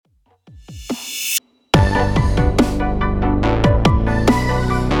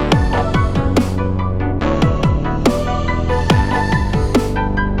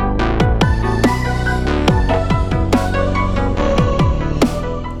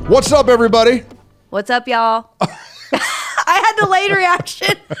What's up, everybody? What's up, y'all? I had delayed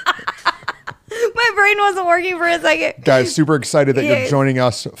reaction. My brain wasn't working for a second. Guys, super excited that you're joining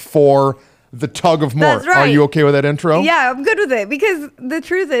us for the Tug of More. That's right. Are you okay with that intro? Yeah, I'm good with it because the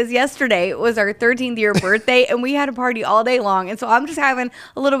truth is yesterday was our 13th year birthday and we had a party all day long. And so I'm just having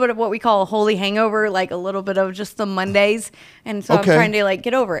a little bit of what we call a holy hangover, like a little bit of just the Mondays. And so I'm trying to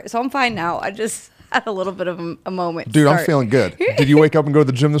get over it. So I'm fine now. I just had a little bit of a moment. Dude, I'm feeling good. Did you wake up and go to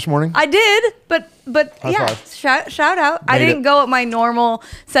the gym this morning? I did, but yeah, five. shout out. I didn't go at my normal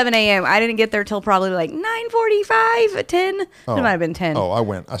 7 a.m. I didn't get there till probably like 9:45 at 10. It might have been 10. Oh, I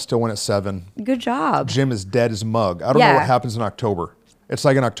went. I still went at 7. Good job. Gym is dead as a mug. I don't know what happens in October. It's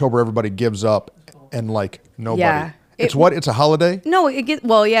like in October, everybody gives up and like nobody. Yeah. It's a holiday? No,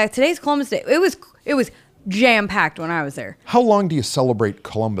 today's Columbus Day. It was jam-packed when I was there. How long do you celebrate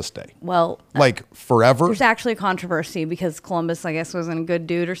Columbus Day? Well, like forever? There's actually controversy because Columbus, I guess, wasn't a good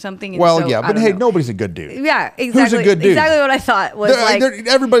dude or something. Well, yeah, but hey, nobody's a good dude. Yeah, exactly. Who's a good dude? Exactly what I thought was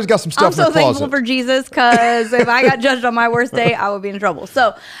everybody's got some stuff in their closet. I'm so thankful for Jesus because if I got judged on my worst day, I would be in trouble.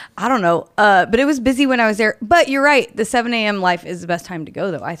 So I don't know, but it was busy when I was there. But you're right, the 7 a.m. life is the best time to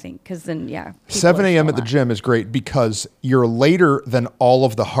go, though. I think because then 7 a.m. at the gym is great because you're later than all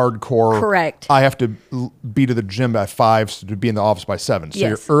of the hardcore. Correct. I have to be to the gym by 5 to be in the office by 7. So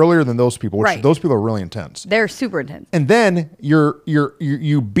yes. You're earlier than those people, which those people are really intense. They're super intense. And then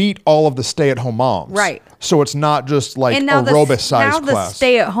you beat all of the stay-at-home moms. Right. So it's not just like and a robust size class. Now the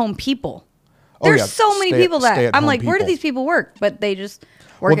stay-at-home people. There's so many people that I'm like, where do these people work? But they just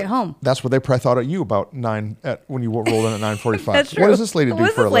work at home. That's what they probably thought of you about when you rolled in at 9:45. That's true. What does this lady do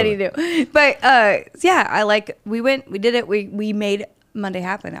for a living? But we did it. We made Monday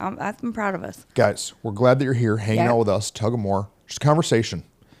happen. I'm proud of us. Guys, we're glad that you're here hanging out with us, Tug of More. Just a conversation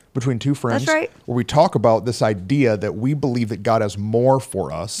between two friends. That's right. Where we talk about this idea that we believe that God has more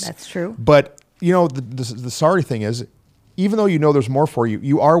for us. That's true. But, the sorry thing is, even though you know there's more for you,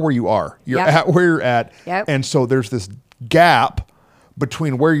 you are where you are. You're at where you're at. Yep. And so there's this gap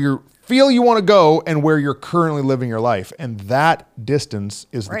between where you feel you want to go and where you're currently living your life. And that distance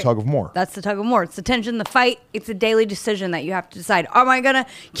is the tug of more. That's the tug of more. It's the tension, the fight. It's a daily decision that you have to decide, am I going to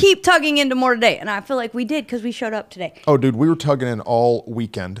keep tugging into more today? And I feel like we did because we showed up today. Oh, dude, we were tugging in all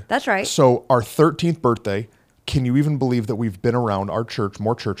weekend. That's right. So our 13th birthday, can you even believe that we've been around our church?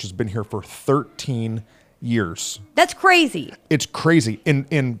 More Church has been here for 13 years. That's crazy. It's crazy.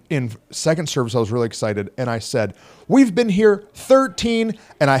 In second service, I was really excited, and I said, "We've been here 13,"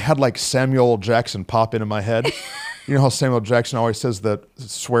 and I had like Samuel L. Jackson pop into my head. You know how Samuel L. Jackson always says the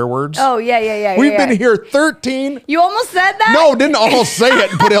swear words? Oh, yeah. We've been here 13. You almost said that? No, didn't almost say it,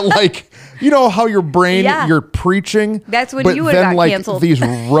 but it like, you know how your brain, you're preaching. That's when but you would then got like canceled. these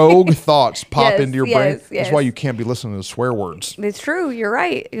rogue thoughts pop into your brain. Yes. That's why you can't be listening to swear words. It's true. You're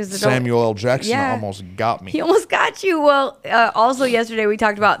right. Samuel L. Jackson almost got me. He almost got you. Well, also yesterday we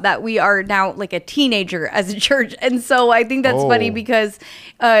talked about that we are now like a teenager as a church. And so I think that's funny because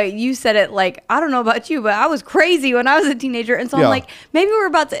you said it like, I don't know about you, but I was crazy when I was a teenager. And so I'm like, maybe we're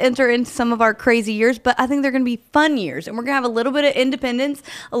about to enter into some of our crazy years, but I think they're going to be fun years. And we're going to have a little bit of independence,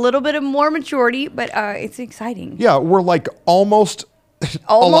 a little bit of more maturity, but it's exciting. Yeah, we're like almost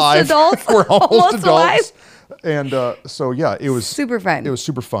alive. Adults. We're almost adults. Alive. And it was super fun. It was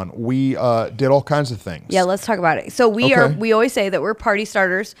super fun. We did all kinds of things. Yeah, let's talk about it. So we always say that we're party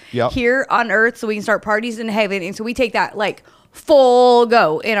starters here on earth so we can start parties in heaven. And so we take that like full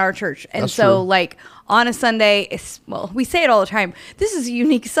go in our church. And That's so true. like on a Sunday, we say it all the time. This is a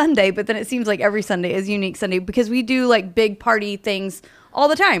unique Sunday, but then it seems like every Sunday is a unique Sunday because we do like big party things all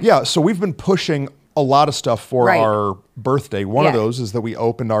the time. Yeah, so we've been pushing a lot of stuff for our birthday. One of those is that we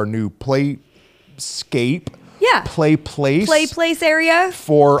opened our new Playscape. Yeah. Play place area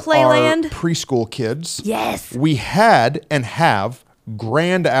for Playland. Our preschool kids. Yes. We had and have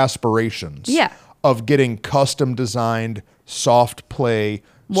grand aspirations of getting custom designed soft play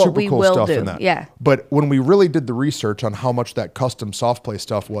super cool stuff in that. Yeah. But when we really did the research on how much that custom soft play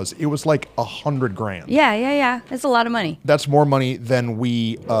stuff was, it was like $100,000. Yeah. It's a lot of money. That's more money than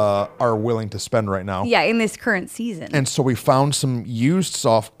we are willing to spend right now. Yeah, in this current season. And so we found some used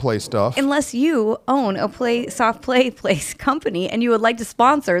soft play stuff. Unless you own a soft play place company and you would like to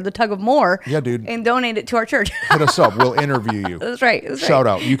sponsor the Tug of More. Yeah, dude. And donate it to our church. Hit us up. We'll interview you. That's right. Shout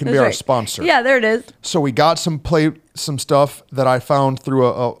out. You can be our sponsor. Yeah, there it is. So we got some stuff that I found through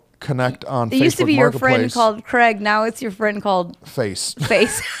a connect on Facebook Marketplace. It used to be your friend called Craig. Now it's your friend called Face. So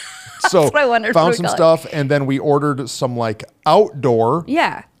that's what I wondered. Found some stuff, and then we ordered some like outdoor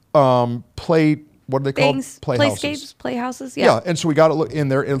play. What are they called? Playscapes, playhouses. Yeah. And so we got it in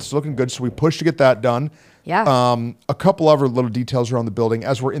there. It's looking good. So we pushed to get that done. Yeah. A couple other little details around the building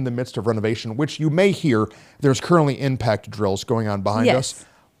as we're in the midst of renovation, which you may hear. There's currently impact drills going on behind us.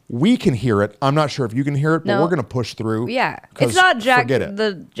 We can hear it. I'm not sure if you can hear it, but we're going to push through. Yeah. It's not forget it.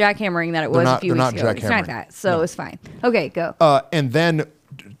 the jackhammering that it was a few weeks ago. It's not that. So it's fine. Okay, go. And then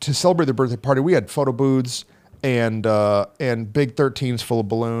to celebrate the birthday party, we had photo booths and big 13s full of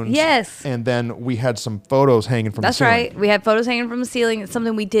balloons. Yes. And then we had some photos hanging from the ceiling. That's right. We had photos hanging from the ceiling. It's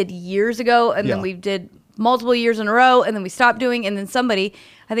something we did years ago, and then we did multiple years in a row, and then we stopped doing, and then somebody,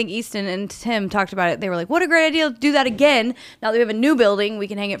 I think Easton and Tim talked about it. They were like, what a great idea to do that again. Now that we have a new building, we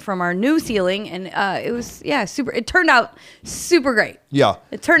can hang it from our new ceiling, and it was, super. It turned out super great. Yeah.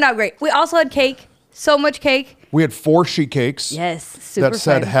 It turned out great. We also had cake. So much cake. We had 4 sheet cakes. Yes, super that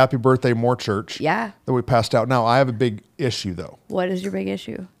said fun. "Happy Birthday, More Church." Yeah. That we passed out. Now I have a big issue though. What is your big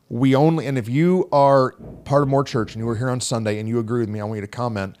issue? And if you are part of More Church and you were here on Sunday and you agree with me, I want you to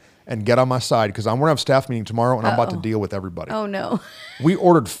comment and get on my side because I'm going to have staff meeting tomorrow and I'm about to deal with everybody. Oh no. We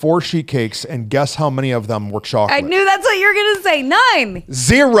ordered 4 sheet cakes and guess how many of them were chocolate? I knew that's what you were going to say. 9.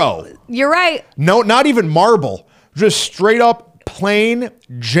 0. You're right. No, not even marble. Just straight up plain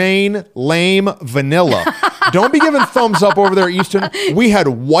Jane lame vanilla. Don't be giving thumbs up over there, Easton. We had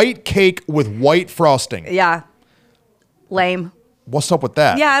white cake with white frosting. Yeah. Lame. What's up with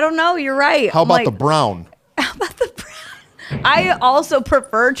that? Yeah, I don't know. You're right. How about the brown? How about the brown? I also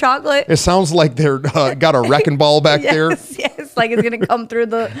prefer chocolate. It sounds like they're got a wrecking ball back there. Yes, like it's gonna come through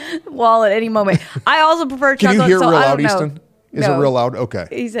the wall at any moment. I also prefer chocolate. Can you hear so real I loud, don't know. Easton? Is it real loud? Okay.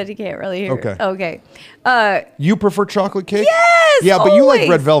 He said he can't really hear. Okay. Okay. You prefer chocolate cake? Yes. Yeah, but you like always.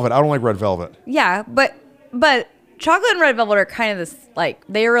 red velvet. I don't like red velvet. Yeah, but chocolate and red velvet are kind of this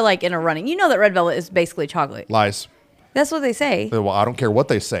they were like in a running. You know that red velvet is basically chocolate. Lies. That's what they say. Well, I don't care what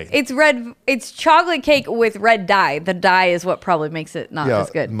they say. It's chocolate cake with red dye. The dye is what probably makes it not as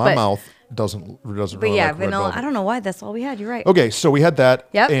good. My mouth doesn't But really yeah, like red vanilla. velvet. I don't know why. That's all we had. You're right. Okay, so we had that.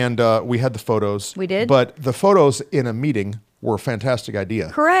 Yep. And we had the photos. We did. But the photos in a meeting were a fantastic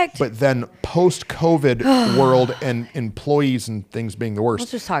idea. Correct. But then post-COVID world and employees and things being the worst.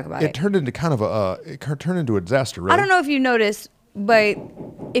 Let's just talk about it. it. It turned into kind of a disaster, really. I don't know if you noticed, but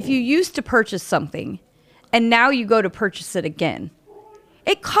if you used to purchase something and now you go to purchase it again,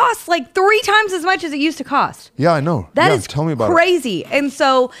 it costs like 3 times as much as it used to cost. Yeah, I know. That is tell me about crazy. And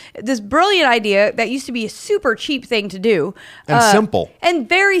so this brilliant idea that used to be a super cheap thing to do. And simple. And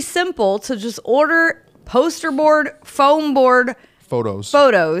very simple to just order poster board, foam board,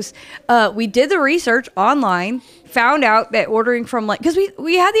 Photos. We did the research online, found out that ordering from because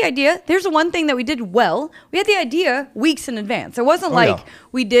we had the idea. There's the one thing that we did well. We had the idea weeks in advance. It wasn't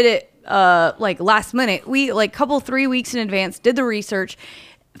we did it last minute. We 3 weeks in advance did the research,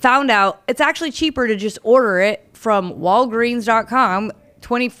 found out it's actually cheaper to just order it from Walgreens.com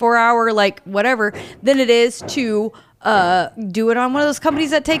 24-hour whatever than it is to do it on one of those companies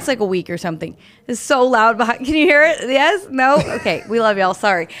that takes a week or something. It's so loud behind. Can you hear it? Yes? No? Okay. We love y'all.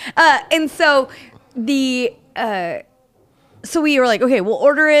 Sorry. And so so we were like, okay, we'll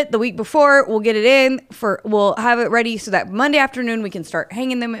order it the week before. We'll get it in we'll have it ready so that Monday afternoon we can start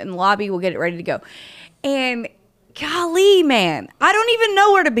hanging them in the lobby. We'll get it ready to go. And golly, man, I don't even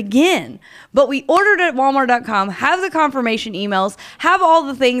know where to begin. But we ordered it at Walmart.com, have the confirmation emails, have all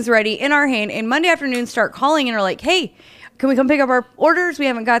the things ready in our hand, and Monday afternoon start calling and are like, hey, can we come pick up our orders? We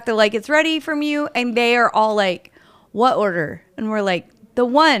haven't got it's ready from you. And they are all like, what order? And we're like, the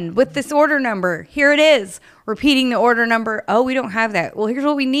one with this order number. Here it is. Repeating the order number. Oh, we don't have that. Well, here's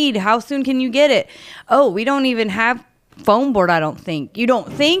what we need. How soon can you get it? Oh, we don't even have foam board, I don't think. You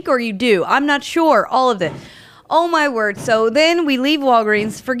don't think or you do? I'm not sure. All of this. Oh my word. So then we leave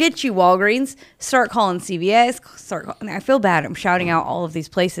Walgreens, forget you Walgreens, start calling CVS, I feel bad. I'm shouting out all of these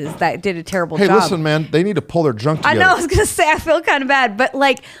places that did a terrible job. Hey, listen, man, they need to pull their junk together. I know, I was going to say, I feel kind of bad, but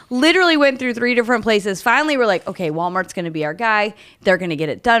literally went through 3 different places. Finally, we're like, okay, Walmart's going to be our guy. They're going to get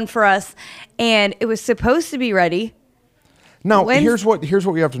it done for us. And it was supposed to be ready. Now, here's what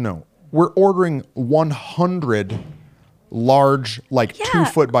we have to know. We're ordering 100 large, 2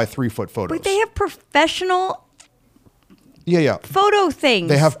 foot by 3 foot photos. But they have professional photo things.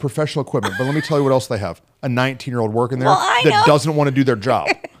 They have professional equipment, but let me tell you what else they have. A 19-year-old working there I that know. doesn't want to do their job.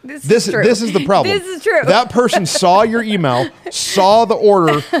 This is true. This is the problem. This is true. That person saw your email, saw the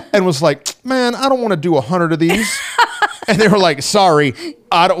order, and was like, man, I don't want to do 100 of these. And they were like, sorry,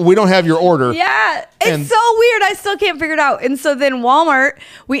 we don't have your order. Yeah, it's so weird. I still can't figure it out. And so then Walmart,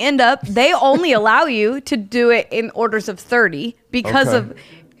 they only allow you to do it in orders of 30 because of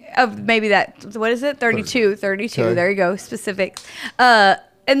maybe that, what is it? 32. Okay. There you go. Specifics.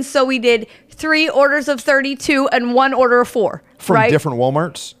 And so we did 3 orders of 32 and 1 order of 4. From different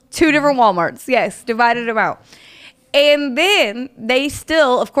Walmarts? 2 different Walmarts. Yes, divided them out. And then they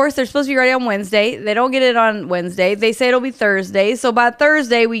still, of course, they're supposed to be ready on Wednesday. They don't get it on Wednesday. They say it'll be Thursday. So by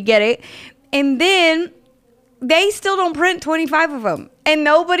Thursday, we get it. And then they still don't print 25 of them. And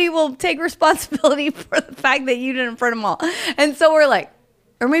nobody will take responsibility for the fact that you didn't print them all. And so we're like,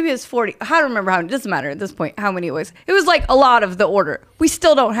 or maybe it's 40. I don't remember how many. It doesn't matter at this point how many it was. It was like a lot of the order. We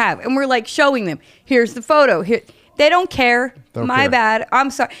still don't have. And we're like showing them, here's the photo. Here. They don't care. My bad.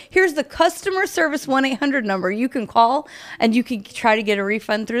 I'm sorry. Here's the customer service 1-800 number. You can call and you can try to get a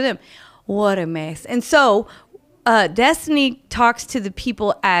refund through them. What a mess. And so Destiny talks to the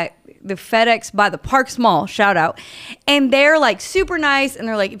people at the FedEx by the Parks Mall, shout out. And they're like super nice. And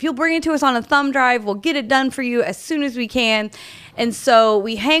they're like, if you'll bring it to us on a thumb drive, we'll get it done for you as soon as we can. And so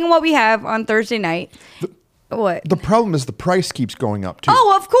we hang what we have on Thursday night. What? The problem is the price keeps going up too.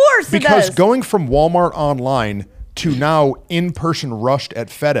 Oh, of course it because does. Going from Walmart online to now in-person rushed at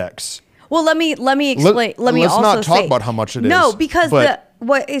FedEx. Well, let me explain. Let's not talk about how much it is. No, because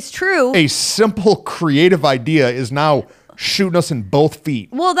what is true. A simple creative idea is now shooting us in both feet.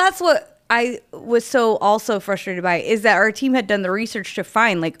 Well, that's what I was so also frustrated by, is that our team had done the research to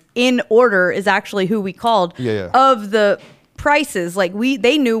find, like, In Order is actually who we called of the prices. Like,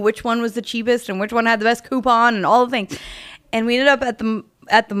 they knew which one was the cheapest and which one had the best coupon and all the things. And we ended up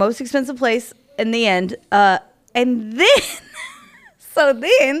at the most expensive place in the end. And then, so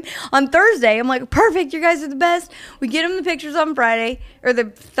then on Thursday, I'm like, perfect, you guys are the best. We get them the pictures on Friday, or the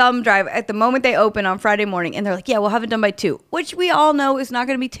thumb drive at the moment they open on Friday morning. And they're like, yeah, we'll have it done by 2, which we all know is not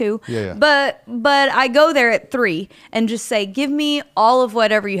going to be 2. Yeah. But I go there at 3 and just say, give me all of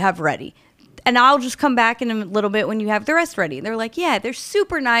whatever you have ready. And I'll just come back in a little bit when you have the rest ready. They're like, yeah, they're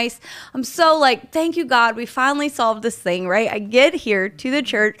super nice. I'm so like, thank you, God. We finally solved this thing, right? I get here to the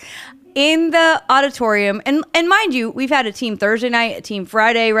church in the auditorium. And mind you, we've had a team Thursday night, a team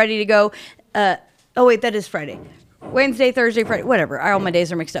Friday ready to go. Oh, wait, that is Friday. Wednesday, Thursday, Friday, whatever. All my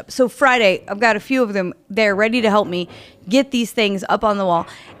days are mixed up. So Friday, I've got a few of them there ready to help me get these things up on the wall.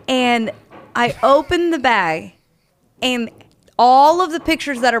 And I open the bag, and all of the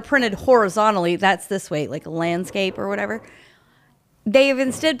pictures that are printed horizontally, that's this way, like a landscape or whatever, they have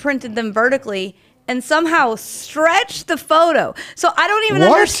instead printed them vertically and somehow stretched the photo. So I don't even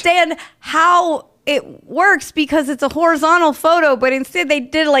understand how it works, because it's a horizontal photo, but instead they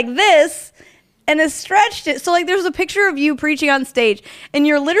did it like this and has stretched it. So like there's a picture of you preaching on stage and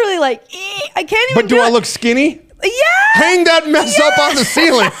you're literally like, I can't even But do I look skinny? Yeah. Hang that mess up on the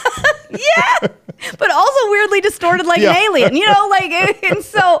ceiling. Yeah. But also weirdly distorted like an alien, you know, like, and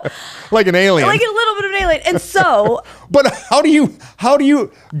so. Like an alien. Like a little bit of an alien. And so. But how do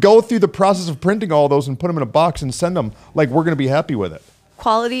you go through the process of printing all those and put them in a box and send them like we're going to be happy with it?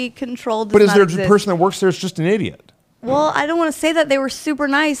 Quality control does But is not there exist. a person that works there is just an idiot? Well, I don't want to say that. They were super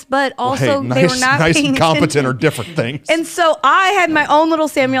nice, but also they were not nice paying and competent attention. are different things. And so I had my own little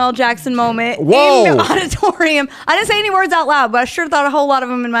Samuel L. Jackson moment in Whoa. the auditorium. I didn't say any words out loud, but I sure thought a whole lot of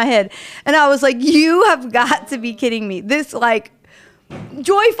them in my head. And I was like, you have got to be kidding me. This like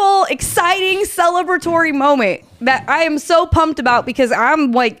joyful, exciting, celebratory moment that I am so pumped about, because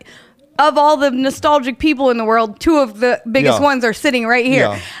I'm like, of all the nostalgic people in the world, 2 of the biggest ones are sitting right here.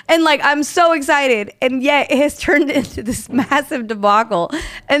 Yeah. And like, I'm so excited. And yet it has turned into this massive debacle.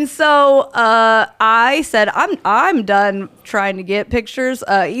 And so I said, I'm done trying to get pictures.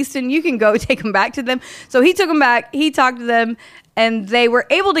 Easton, you can go take them back to them. So he took them back. He talked to them, and they were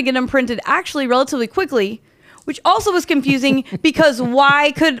able to get them printed actually relatively quickly, which also was confusing because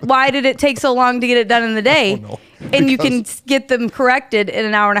why did it take so long to get it done in the day? Oh, no. And you can get them corrected in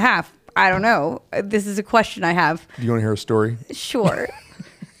an hour and a half. I don't know. This is a question I have. Do you want to hear a story? Sure.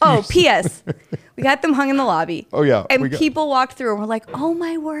 Oh, P.S. We got them hung in the lobby. Oh, yeah. And people walked through and were like, oh,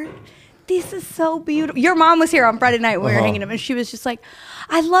 my word. This is so beautiful. Your mom was here on Friday night when we were hanging them, and she was just like,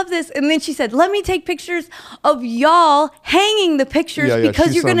 I love this. And then she said, let me take pictures of y'all hanging the pictures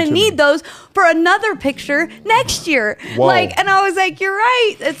because you're going to need those for another picture next year. Whoa. Like, and I was like, you're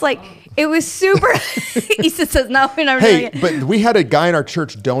right. It's like, it was super. Issa says, no, we're not doing it. But we had a guy in our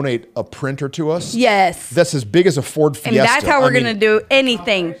church donate a printer to us. Yes. That's as big as a Ford Fiesta. And that's how we're going to do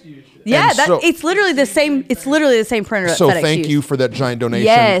anything. Yeah, it's literally the same. It's literally the same printer. So that FedEx thank used. you for that giant donation.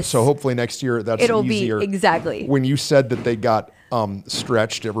 Yes. So hopefully next year It'll easier. be exactly. When you said that they got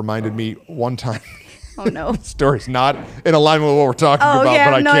stretched, it reminded me one time. Oh no. The story's not in alignment with what we're talking about. Okay, I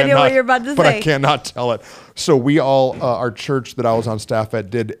but have no idea what you're about to but say. I cannot tell it. So we all, our church that I was on staff at,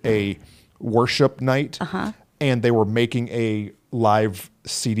 did a worship night, and they were making a live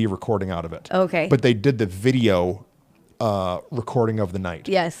CD recording out of it. Okay. But they did the video recording of the night.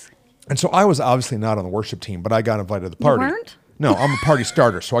 Yes. And so I was obviously not on the worship team, but I got invited to the party. You weren't? No, I'm a party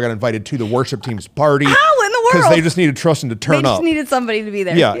starter, so I got invited to the worship team's party. How in the world? Because they just needed Trustin to turn They up. just needed somebody to be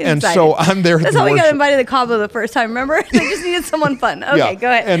there. Yeah, and so I'm there. That's how we got invited to Cabo the first time. Remember? They just needed someone fun. Okay, go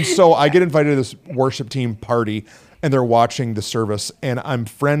ahead. And so I get invited to this worship team party, and they're watching the service, and I'm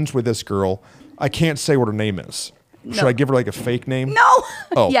friends with this girl. I can't say what her name is. No. Should I give her like a fake name? No.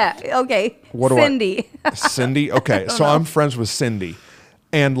 Oh. Yeah. Okay. What do Cindy. Cindy? Okay. So know. I'm friends with Cindy.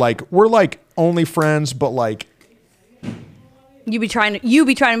 And like we're like only friends, but like You be trying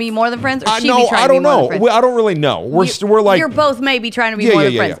to be more than friends, or she no, be trying I to be don't more know. than friends? I don't really know. We're like you're both maybe trying to be more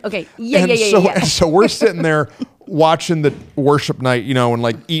than friends. Okay. And so we're sitting there watching the worship night, and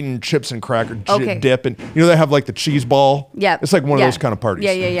like eating chips and cracker dip, and they have like the cheese ball. Yeah. It's like one of those kind of parties.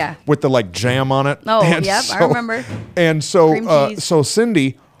 Yeah. With the like jam on it. Oh, And yep, I remember. And Cream so cheese. so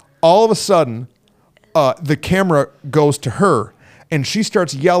Cindy, all of a sudden, the camera goes to her, and she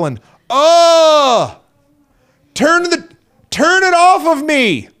starts yelling, "Oh! Turn it off of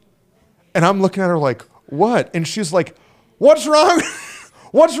me!" And I'm looking at her like, "What?" And she's like, "What's wrong?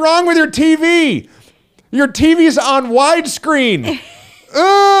 What's wrong with your TV? Your TV's on widescreen."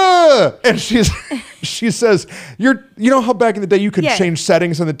 And she says, you know how back in the day you could change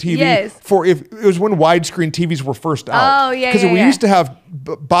settings on the TV for if it was when widescreen TVs were first out. Oh, yeah, Because we yeah. used to have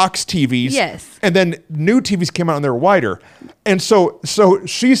box TVs. Yes. And then new TVs came out and they're wider. And so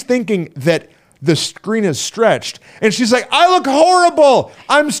she's thinking that the screen is stretched. And she's like, "I look horrible.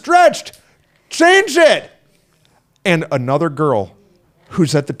 I'm stretched. Change it." And another girl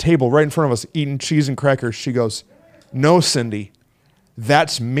who's at the table right in front of us eating cheese and crackers, she goes, "No, Cindy,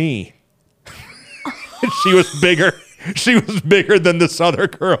 that's me." She was bigger. She was bigger than this other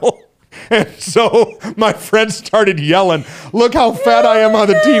girl. And so my friend started yelling, "Look how fat I am on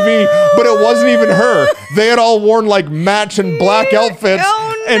the TV." But it wasn't even her. They had all worn like matching black outfits. Oh,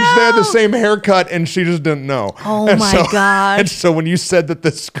 And they had the no. same haircut, and she just didn't know. Oh, And my so, gosh. And so when you said that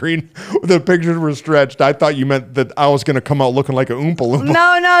the pictures were stretched, I thought you meant that I was going to come out looking like a Oompa Loompa.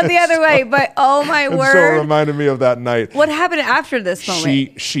 No, the other way. But oh my And so it word! reminded me of that night. What happened after this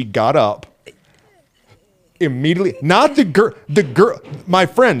moment? She got up immediately. Not the girl, my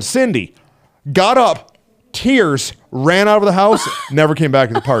friend Cindy, got up, tears, ran out of the house, never came back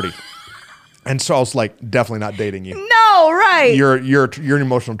to the party. And so I was like, definitely not dating you. No, right. You're an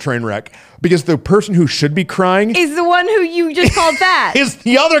emotional train wreck, because the person who should be crying Is the one who you just called fat. is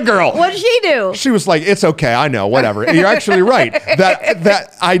the other girl. What did she do? She was like, "It's okay, I know, whatever." And you're actually right.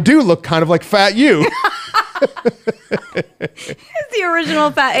 That I do look kind of like fat you. It's the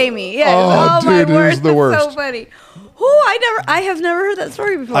original fat Amy. Yes. Oh, my dude, it word. was the That's worst. so funny. I have never heard that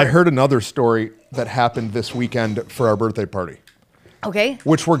story before. I heard another story that happened this weekend for our birthday party, Okay.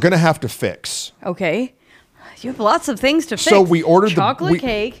 which we're gonna have to fix. Okay. You have lots of things to fix. So we ordered chocolate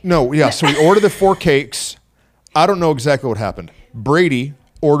cake. No, yeah. So we ordered the 4 cakes. I don't know exactly what happened. Brady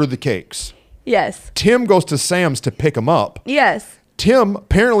ordered the cakes. Yes. Tim goes to Sam's to pick them up. Yes. Tim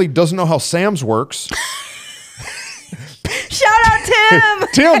apparently doesn't know how Sam's works. Shout out Tim.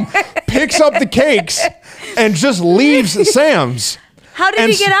 Tim picks up the cakes and just leaves Sam's. How did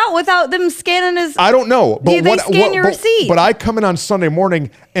And he get out without them scanning his? I don't know. But They scan your receipt. But I come in on Sunday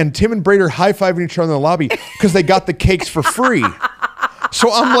morning, and Tim and Brady are high-fiving each other in the lobby because they got the cakes for free.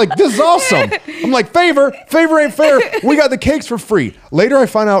 So I'm like, this is awesome. I'm like, favor ain't fair. We got the cakes for free. Later I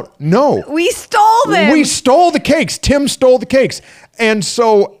find out, no. We stole them. We stole the cakes. Tim stole the cakes. And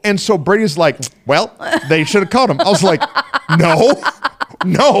so Brady's like, "Well, they should have caught him." I was like,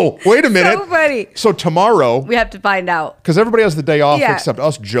 no, wait a minute. So funny. So tomorrow, We have to find out. because everybody has the day off Yeah. except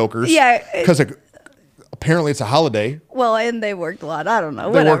us jokers. Yeah. Because apparently it's a holiday. Well, and they worked a lot. I don't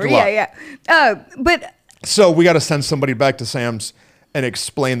know. They Whatever. worked a lot. Yeah. But So we got to send somebody back to Sam's and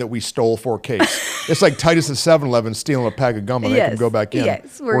explain that we stole 4 cakes. It's like Titus at 7-Eleven stealing a pack of gum and they can go back in.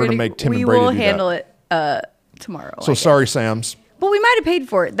 Yes, we're going to make Tim and Brady We will do handle that. it tomorrow. So sorry, Sam's. But we might have paid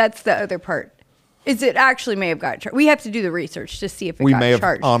for it. That's the other part. Is it actually may have got charged? We have to do the research to see if it We got may have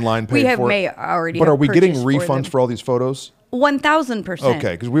charged. online paid we have for may it. already. But have are we getting purchased refunds them. for all these photos? 1,000%.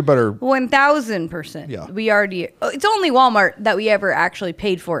 Okay, because we better. 1,000%. Yeah. We already. It's only Walmart that we ever actually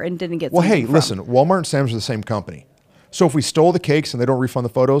paid for and didn't get. Well, something hey, from. listen, Walmart and Sam's are the same company. So if we stole the cakes and they don't refund the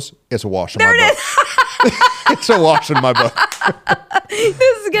photos, it's a wash in There my it book. It's a wash in my book. This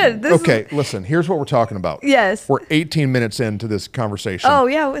is good. This Okay, listen, here's what we're talking about. Yes. We're 18 minutes into this conversation. Oh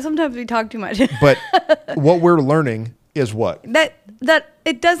yeah. Sometimes we talk too much. But what we're learning is what? that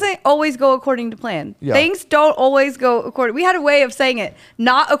it doesn't always go according to plan. Yeah. Things don't always go according. We had a way of saying it.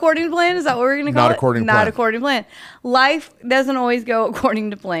 Not according to plan. Is that what we're going to call Not it? according to Not plan. according to plan. Life doesn't always go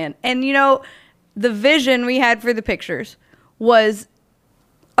according to plan. And you know, the vision we had for the pictures was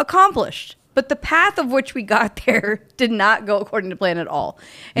accomplished. But the path of which we got there did not go according to plan at all.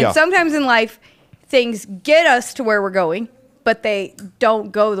 And Yeah. sometimes in life, things get us to where we're going, but they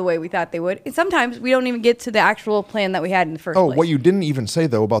don't go the way we thought they would. And sometimes we don't even get to the actual plan that we had in the first place. What you didn't even say,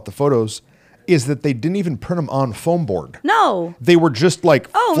 though, about the photos is that they didn't even print them on foam board. No. They were just like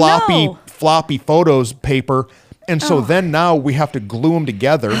Oh, floppy photos paper. And so then now we have to glue them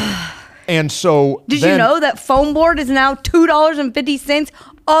together. And so Did you know that foam board is now $2.50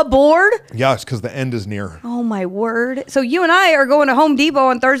 a board? Yes, because the end is near. Oh my word. So you and I are going to Home Depot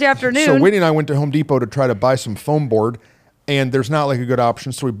on Thursday afternoon. So Whitney and I went to Home Depot to try to buy some foam board, and there's not like a good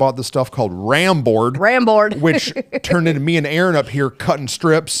option. So we bought this stuff called Ram board. Ram board. Which turned into me and Aaron up here cutting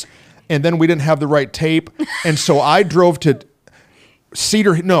strips. And then we didn't have the right tape. And so I drove to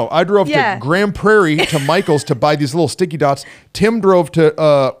to Grand Prairie to Michael's to buy these little sticky dots. Tim drove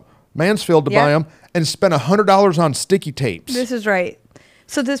to Mansfield to buy them and spent $100 on sticky tapes. This is right.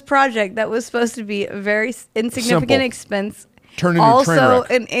 So this project that was supposed to be a very insignificant Simple. expense Turned into a train also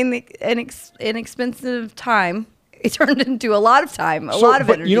wreck. an inexpensive time. It turned into a lot of time, a lot of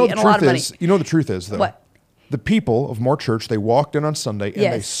energy, and a lot of money. You know the truth is, though. What? The people of Moore Church, they walked in on Sunday and they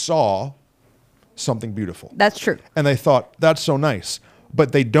Yes. saw something beautiful. That's true. And they thought, that's so nice.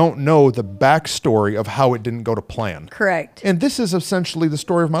 But they don't know the backstory of how it didn't go to plan. Correct. And this is essentially the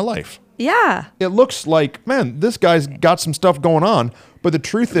story of my life. Yeah. It looks like, man, this guy's got some stuff going on. But the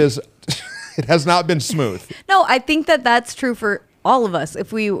truth is, it has not been smooth. No, I think that that's true for all of us,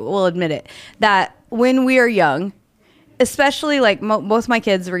 if we will admit it, that when we are young, especially like most of my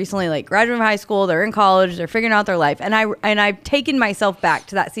kids recently like graduated from high school, they're in college, they're figuring out their life. And I've taken myself back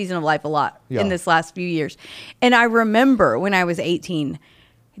to that season of life a lot in this last few years. And I remember when I was 18,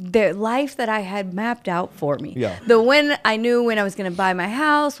 the life that I had mapped out for me. Yeah. When I knew when I was going to buy my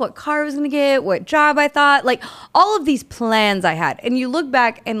house, what car I was going to get, what job I thought, like all of these plans I had. And you look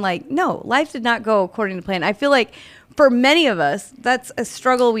back and like, no, life did not go according to plan. I feel like for many of us, that's a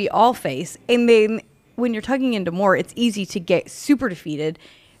struggle we all face. And then when you're tugging into more, it's easy to get super defeated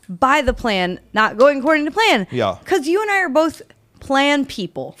by the plan not going according to plan. Yeah. Because you and I are both plan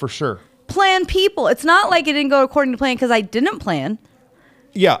people. For sure. Plan people. It's not like it didn't go according to plan because I didn't plan.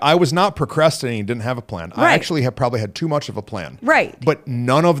 Yeah, I was not procrastinating, didn't have a plan. I Right. actually have probably had too much of a plan. Right. But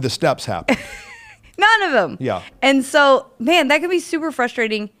none of the steps happened. None of them. Yeah. And so, man, that can be super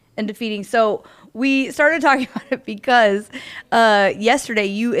frustrating and defeating. So we started talking about it because yesterday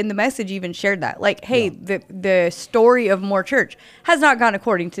you in the message even shared that. Like, hey, the story of Moore Church has not gone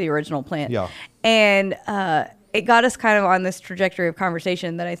according to the original plan. Yeah. And it got us kind of on this trajectory of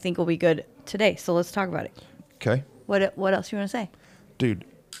conversation that I think will be good today. So let's talk about it. Okay. What else you want to say? Dude,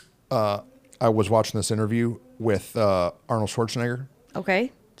 I was watching this interview with Arnold Schwarzenegger.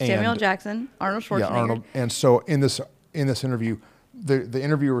 Okay. Samuel And- Jackson, Arnold Schwarzenegger. Yeah, Arnold. And so in this interview, the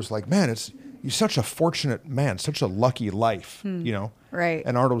interviewer was like, "Man, you're such a fortunate man, such a lucky life, you know." Right.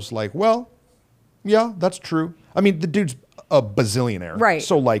 And Arnold was like, "Well, yeah, that's true. I mean, the dude's a bazillionaire, Right.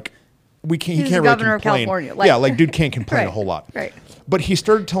 So like, he He's can't the really governor of complain. California, Yeah, like dude can't complain a Right, whole lot. right. But he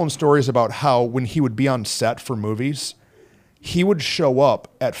started telling stories about how when he would be on set for movies, he would show up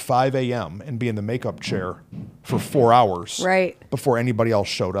at 5 a.m. and be in the makeup chair for 4 hours Right. before anybody else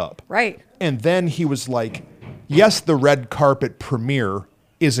showed up. Right. And then he was like, yes, the red carpet premiere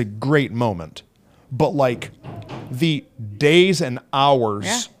is a great moment, but like the days and hours,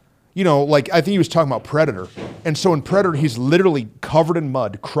 Yeah. you know, like I think he was talking about Predator. And so in Predator, he's literally covered in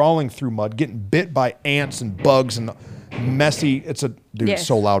mud, crawling through mud, getting bit by ants and bugs and messy. It's a dude Yes.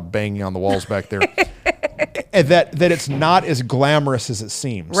 so loud banging on the walls back there. And that it's not as glamorous as it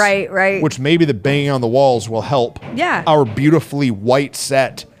seems. Right. Which maybe the banging on the walls will help Yeah. our beautifully white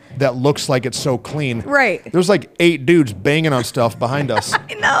set that looks like it's so clean. Right. There's like 8 dudes banging on stuff behind us.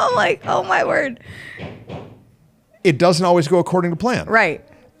 I know, like, oh my word. It doesn't always go according to plan. Right.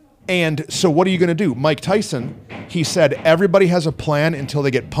 And so what are you going to do? Mike Tyson, he said, everybody has a plan until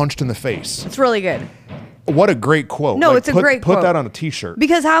they get punched in the face. It's really good. What a great quote. No, it's a great Put quote. that on a t-shirt.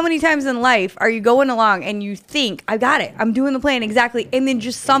 Because how many times in life are you going along and you think, I got it, I'm doing the plan exactly, and then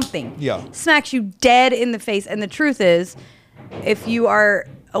just something smacks you dead in the face. And the truth is, if you are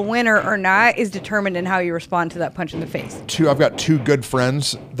a winner or not is determined in how you respond to that punch in the face. I've got 2 good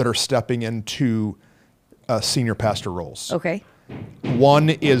friends that are stepping into senior pastor roles. Okay. One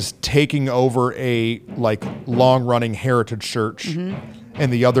is taking over a like long-running heritage church,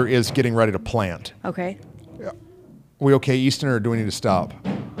 and the other is getting ready to plant. Okay. We okay, Easton, or do we need to stop?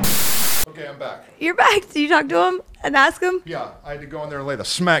 Okay, Okay, I'm back. You're back. Did you talk to him and ask him? Yeah, I had to go in there and lay the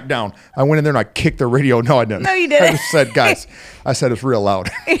smack down. I went in there and I kicked the radio. No, I didn't. No, you didn't. I just said, guys, I said it's real loud.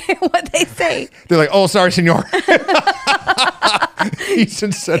 What they say? They're like, oh, sorry, senor.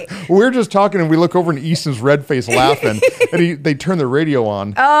 Easton said, we're just talking and we look over and Easton's red face laughing. And they turn the radio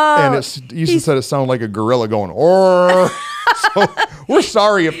on. And Easton said it sounded like a gorilla going, or. So we're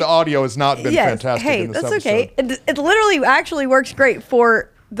sorry if the audio has not been fantastic in this episode. Okay. It literally actually works great for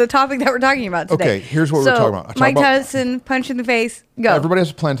the topic that we're talking about today. Okay, here's what we're talking about. Mike Tyson, punch in the face, go. Everybody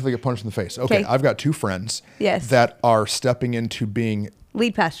has a plan until they get punched in the face. Okay, I've got two friends that are stepping into being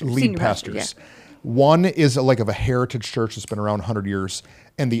lead pastors. Lead pastors. Yeah. One is like of a heritage church that's been around 100 years,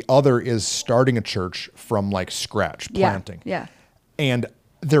 and the other is starting a church from like scratch, planting. Yeah. And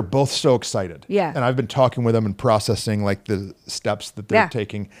they're both so excited. Yeah. And I've been talking with them and processing like the steps that they're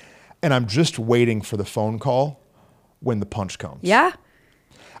taking. And I'm just waiting for the phone call when the punch comes. Yeah.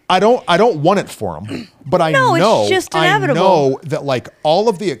 I don't want it for them, but I know it's just inevitable. I know that like all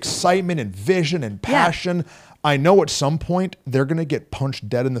of the excitement and vision and passion, I know at some point they're going to get punched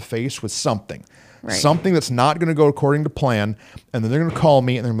dead in the face with something. Right. Something that's not going to go according to plan. And then they're going to call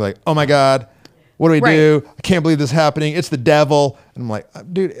me and they're going to be like, oh my God, what do we do? I can't believe this is happening. It's the devil. And I'm like,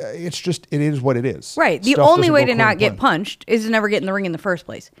 dude, it is what it is. Right. The only way to not get punched is to never get in the ring in the first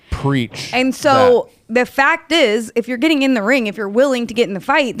place. Preach. And so the fact is, if you're getting in the ring, if you're willing to get in the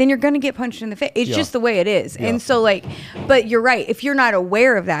fight, then you're going to get punched in the face. It's just the way it is. Yeah. And so like, but you're right. If you're not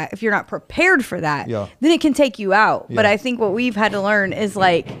aware of that, if you're not prepared for that, then it can take you out. Yeah. But I think what we've had to learn is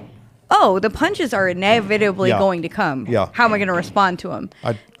like, oh, the punches are inevitably going to come. Yeah. How am I going to respond to them?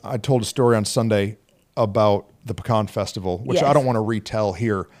 I told a story on Sunday about the Pecan Festival, which I don't want to retell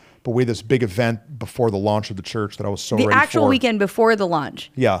here, but we had this big event before the launch of the church that I was so ready for. The actual weekend before the launch.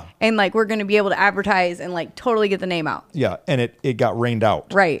 Yeah. And like we're going to be able to advertise and like totally get the name out. Yeah. And it got rained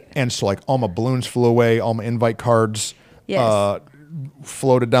out. Right. And so like all my balloons flew away, all my invite cards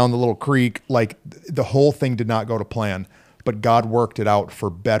floated down the little creek. Like the whole thing did not go to plan, but God worked it out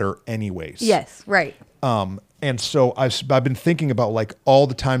for better anyways. Yes. Right. And so I've been thinking about like all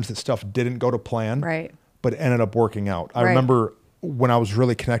the times that stuff didn't go to plan, right, but ended up working out. I remember when I was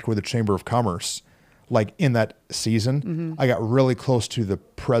really connected with the Chamber of Commerce, like in that season, I got really close to the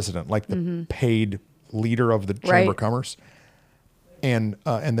president, like the paid leader of the Chamber of Commerce, and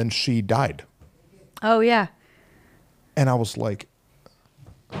then she died. Oh yeah. And I was like,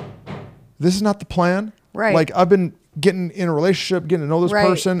 this is not the plan. Right. Like I've been getting in a relationship, getting to know this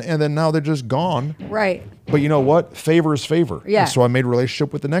person, and then now they're just gone. Right. But you know what? Favor is favor. Yeah. And so I made a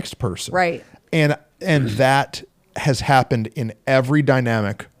relationship with the next person. Right. And that has happened in every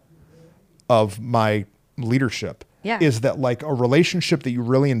dynamic of my leadership. Yeah. Is that like a relationship that you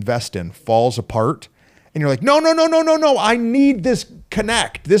really invest in falls apart and you're like, no, I need this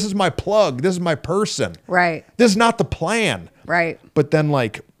connect. This is my plug. This is my person. Right. This is not the plan. Right. But then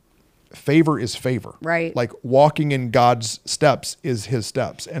like favor is favor. Right. Like walking in God's steps is his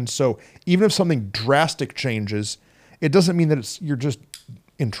steps. And so even if something drastic changes, it doesn't mean that you're just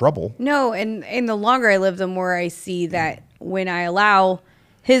in trouble. No. And the longer I live, the more I see that when I allow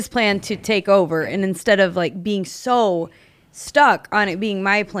his plan to take over, and instead of like being so stuck on it being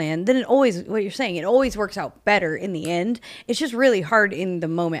my plan, then it always, what you're saying, it always works out better in the end. It's just really hard in the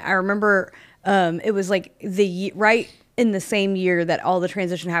moment. I remember it was like in the same year that all the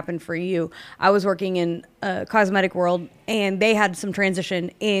transition happened for you, I was working in a cosmetic world, and they had some transition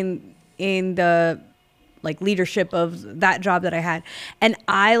in the like leadership of that job that I had. And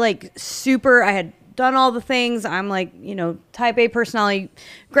I had done all the things. I'm like, type A personality,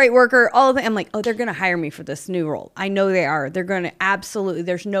 great worker, all of it. I'm like, oh, they're going to hire me for this new role. I know they are. They're going to absolutely,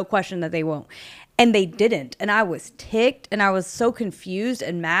 there's no question that they won't. And they didn't. And I was ticked and I was so confused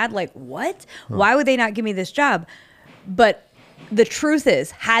and mad. Like, what? Why would they not give me this job? But the truth is,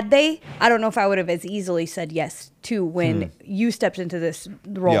 had they, I don't know if I would have as easily said yes to when you stepped into this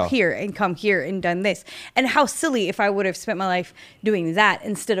role here and come here and done this. And how silly if I would have spent my life doing that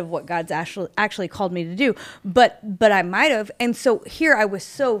instead of what God's actually called me to do. But I might have. And so here I was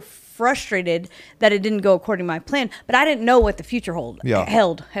so frustrated that it didn't go according to my plan, but I didn't know what the future held.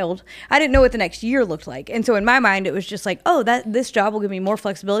 I didn't know what the next year looked like. And so in my mind, it was just like, oh, this job will give me more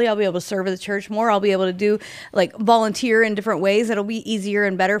flexibility. I'll be able to serve the church more. I'll be able to do like volunteer in different ways. It'll be easier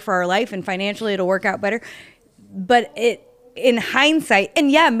and better for our life, and financially it'll work out better. But in hindsight,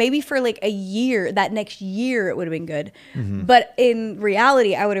 and maybe for like a year, that next year it would have been good. Mm-hmm. But in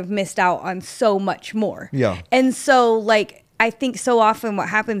reality, I would have missed out on so much more. Yeah. And so like, I think so often what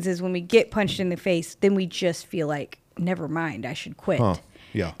happens is when we get punched in the face, then we just feel like, never mind, I should quit.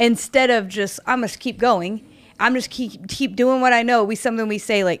 Yeah. Instead of just, I must keep going. I'm just keep doing what I know. Something we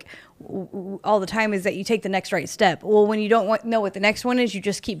say like all the time is that you take the next right step. Well, when you don't know what the next one is, you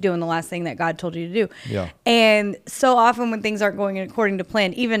just keep doing the last thing that God told you to do. Yeah. And so often when things aren't going according to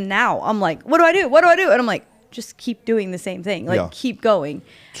plan, even now, I'm like, what do I do? What do I do? And I'm like, just keep doing the same thing. Like, keep going.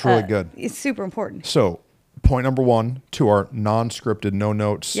 It's really good. It's super important. So, point number 1 to our non-scripted, no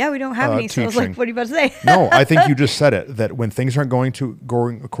notes. Yeah, we don't have any. So I was like, what are you about to say? No, I think you just said it, that when things aren't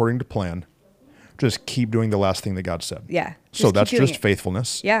going according to plan, just keep doing the last thing that God said. Yeah. So that's just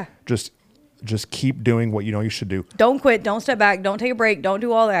faithfulness. Yeah. Just keep doing what you know you should do. Don't quit. Don't step back. Don't take a break. Don't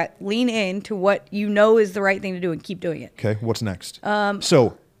do all that. Lean into what you know is the right thing to do and keep doing it. Okay. What's next?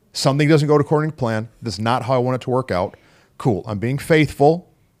 So something doesn't go according to plan. That's not how I want it to work out. Cool. I'm being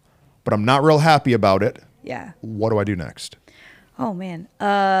faithful, but I'm not real happy about it. Yeah. What do I do next? Oh, man.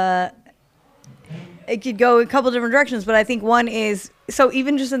 It could go a couple different directions, but I think one is, so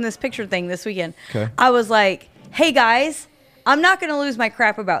even just in this picture thing this weekend, I was like, hey guys, I'm not going to lose my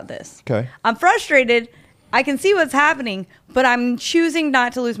crap about this. Okay. I'm frustrated. I can see what's happening, but I'm choosing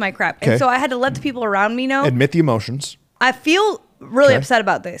not to lose my crap. And so I had to let the people around me know. Admit the emotions. I feel really upset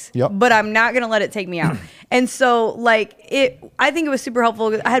about this, but I'm not going to let it take me out. And so like I think it was super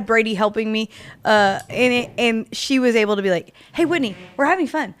helpful. I had Brady helping me and she was able to be like, hey, Whitney, we're having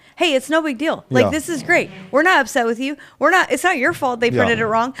fun. Hey, it's no big deal. Like, this is great. We're not upset with you. It's not your fault they printed it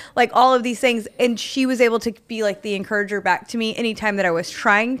wrong. Like all of these things. And she was able to be like the encourager back to me anytime that I was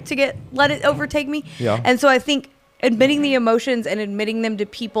trying to let it overtake me. Yeah. And so I think admitting the emotions and admitting them to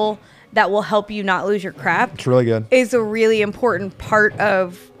people that will help you not lose your crap. It's really good. Is a really important part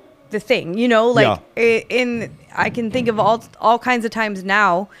of the thing, like I can think of all kinds of times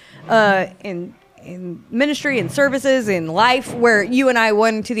now, in ministry and services in life where you and I,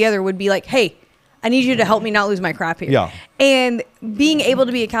 one to the other, would be like, hey, I need you to help me not lose my crap here. Yeah. And being able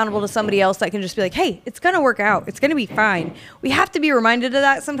to be accountable to somebody else that can just be like, hey, it's going to work out. It's going to be fine. We have to be reminded of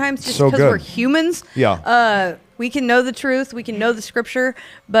that sometimes just because we're humans. Yeah. We can know the truth. We can know the scripture,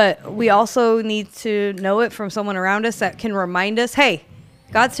 but we also need to know it from someone around us that can remind us, hey,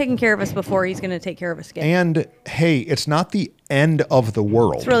 God's taking care of us before he's going to take care of us again. And hey, it's not the end of the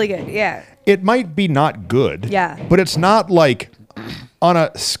world. It's really good. Yeah. It might be not good. Yeah. But it's not like on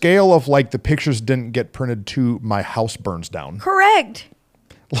a scale of like the pictures didn't get printed to my house burns down. Correct.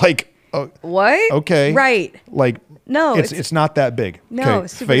 Like what? Okay. Right. Like no, it's not that big. No, okay.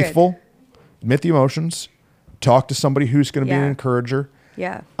 It's super faithful. Good. Admit the emotions. Talk to somebody who's going to be an encourager.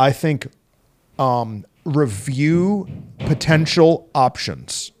 Yeah. I think review potential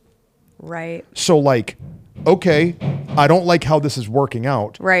options. Right. So like, okay, I don't like how this is working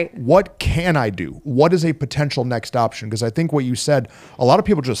out. Right. What can I do? What is a potential next option? Because I think what you said, a lot of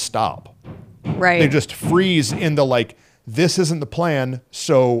people just stop. Right. They just freeze in the like, this isn't the plan,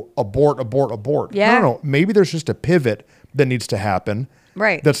 so abort. Yeah. No. Maybe there's just a pivot that needs to happen.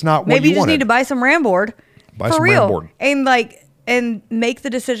 Right. That's not what Maybe you just wanted. need to buy some RAM board. Buy for some real. RAM board. And make the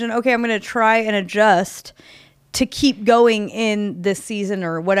decision, okay, I'm going to try and adjust to keep going in this season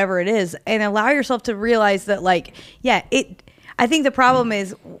or whatever it is, and allow yourself to realize that like, I think the problem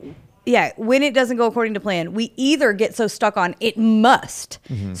is, when it doesn't go according to plan, we either get so stuck on it must.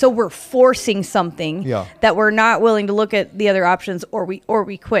 Mm-hmm. So we're forcing something that we're not willing to look at the other options, or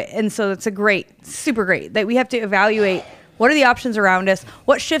we quit. And so it's super great that we have to evaluate what are the options around us,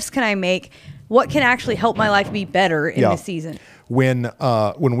 what shifts can I make, what can actually help my life be better in this season. When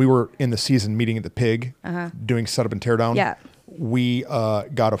we were in the season meeting at the Pig, doing setup and teardown, we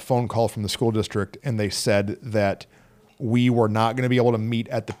got a phone call from the school district, and they said that we were not going to be able to meet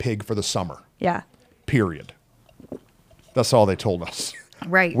at the Pig for the summer. Yeah. Period. That's all they told us.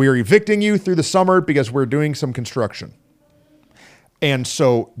 Right. We're evicting you through the summer because we're doing some construction. And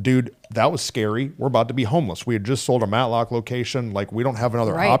so, dude, that was scary. We're about to be homeless. We had just sold our Matlock location. Like, we don't have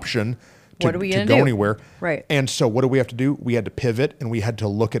another option to go anywhere. Right. And so what do we have to do? We had to pivot, and we had to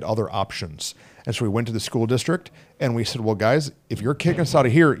look at other options. And so we went to the school district, and we said, well, guys, if you're kicking us out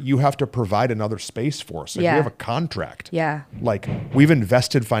of here, you have to provide another space for us. Like, we have a contract. Yeah. Like, we've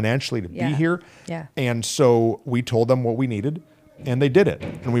invested financially to be here. Yeah. And so we told them what we needed, and they did it.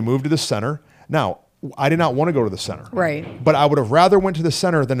 And we moved to the center. Now, I did not want to go to the center. Right. But I would have rather went to the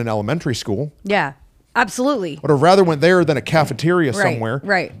center than an elementary school. Yeah. Absolutely. Would have rather went there than a cafeteria somewhere.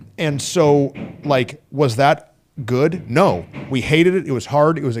 Right. And so, like, was that good? No. We hated it. It was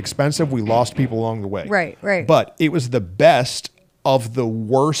hard. It was expensive. We lost people along the way. Right. But it was the best of the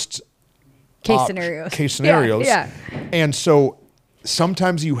worst case scenarios. Yeah. And so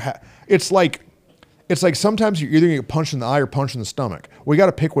sometimes it's like sometimes you're either going to get punched in the eye or punched in the stomach. We got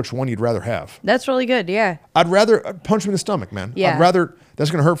to pick which one you'd rather have. That's really good. Yeah. I'd rather punch me in the stomach, man. Yeah. I'd rather, that's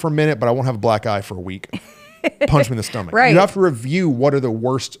going to hurt for a minute, but I won't have a black eye for a week. punch me in the stomach. Right. You have to review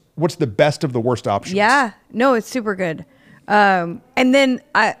what's the best of the worst options. Yeah. No, it's super good. And then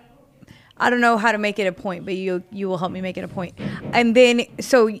I don't know how to make it a point, but you will help me make it a point. And then,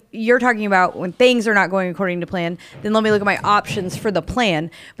 so you're talking about when things are not going according to plan, then let me look at my options for the plan.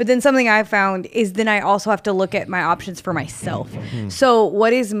 But then something I found is then I also have to look at my options for myself. Mm-hmm. So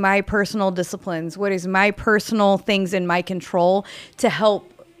what is my personal disciplines? What is my personal things in my control to help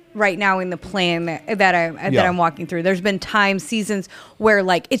right now in the plan that I'm walking through? There's been seasons where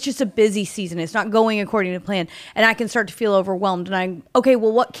like it's just a busy season, it's not going according to plan, and I can start to feel overwhelmed, and I'm okay,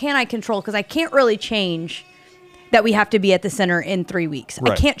 well, what can I control? Because I can't really change that we have to be at the center in 3 weeks.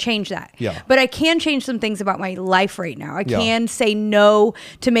 Right. I can't change that. But I can change some things about my life right now. I can say no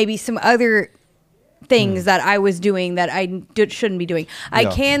to maybe some other things that I was doing that I shouldn't be doing. I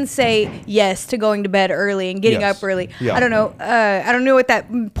can say yes to going to bed early and getting up early. I don't know. I don't know what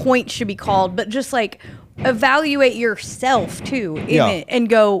that point should be called, but just like evaluate yourself too in it and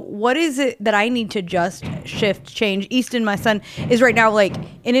go, what is it that I need to just shift, change? Easton, my son, is right now like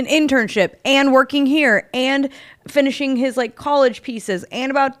in an internship and working here and finishing his like college pieces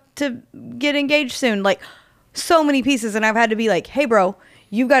and about to get engaged soon. Like so many pieces. And I've had to be like, hey bro,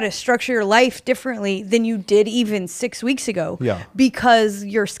 you've got to structure your life differently than you did even 6 weeks ago because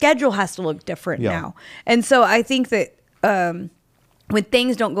your schedule has to look different now. And so I think that when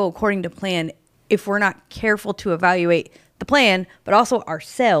things don't go according to plan, if we're not careful to evaluate the plan, but also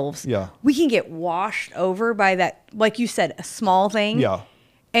ourselves, we can get washed over by that, like you said, a small thing. And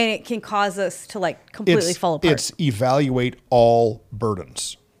it can cause us to like completely fall apart. It's evaluate all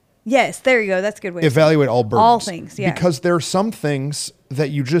burdens. Yes, there you go. That's a good way. Evaluate all burdens. All things, Because there are some things that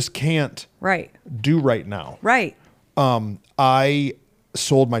you just can't do right now. I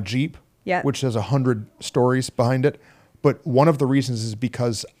sold my Jeep, which has 100 stories behind it. But one of the reasons is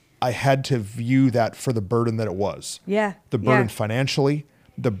because I had to view that for the burden that it was. The burden financially,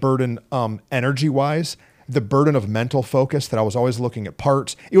 the burden energy-wise, the burden of mental focus that I was always looking at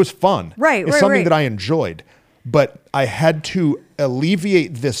parts. It was fun. It's something that I enjoyed. But I had to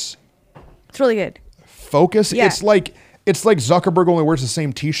alleviate this. It's really good. Focus. It's like Zuckerberg only wears the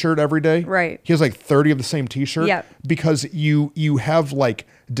same T-shirt every day. He has like 30 of the same T-shirt. Because you have like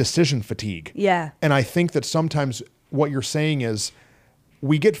decision fatigue. And I think that sometimes what you're saying is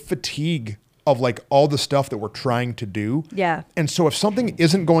we get fatigue of like all the stuff that we're trying to do. And so if something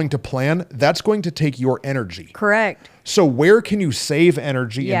isn't going to plan, that's going to take your energy. So where can you save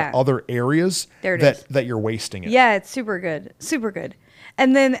energy in other areas that you're wasting it? It's super good. Super good.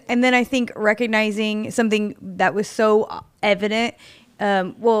 And then I think recognizing something that was so evident.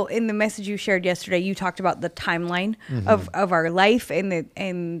 Well, in the message you shared yesterday, you talked about the timeline of our life and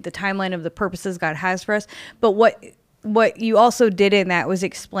the timeline of the purposes God has for us. But what you also did in that was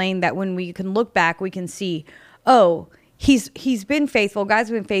explain that when we can look back, we can see, oh, he's been faithful.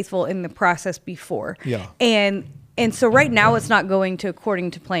 God's been faithful in the process before. And so right now it's not going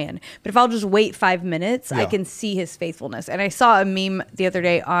according to plan. But if I'll just wait 5 minutes, I can see his faithfulness. And I saw a meme the other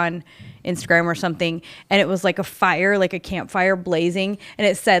day on Instagram or something, and it was like a fire, like a campfire blazing, and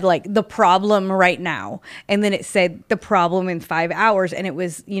it said like the problem right now. And then it said the problem in 5 hours, and it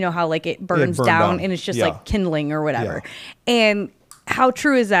was, you know how like it burns down and it's just like kindling or whatever. And how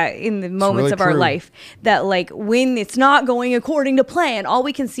true is that in the moments really of our life that like when it's not going according to plan, all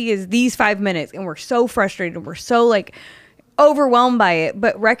we can see is these 5 minutes and we're so frustrated and we're so like overwhelmed by it.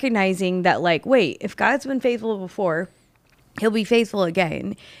 But recognizing that like, wait, if God's been faithful before, he'll be faithful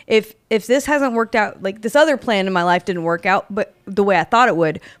again. If this hasn't worked out, like this other plan in my life didn't work out, but the way I thought it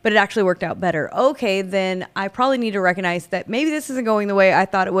would, but it actually worked out better. Okay, then I probably need to recognize that maybe this isn't going the way I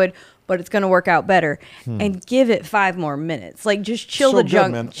thought it would, but it's going to work out better, and give it 5 more minutes. Like just chill the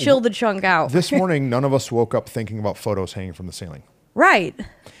chunk out. This morning, none of us woke up thinking about photos hanging from the ceiling.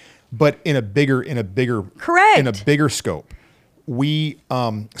 But in a bigger scope. We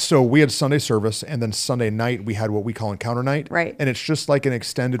had Sunday service, and then Sunday night we had what we call Encounter Night. And it's just like an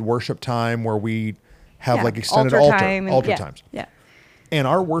extended worship time where we have like extended altar times. And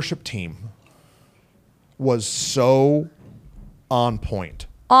our worship team was so on point.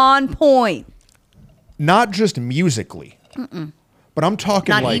 Not just musically, but I'm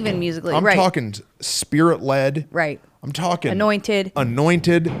talking not like even musically. I'm talking spirit led. I'm talking anointed,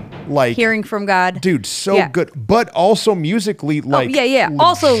 like hearing from God, dude. So good, but also musically, like legit.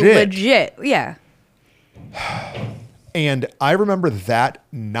 Also legit, And I remember that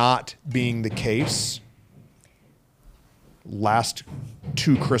not being the case last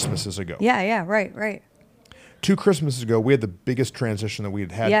 2 Christmases ago. Right. 2 Christmases ago, we had the biggest transition that we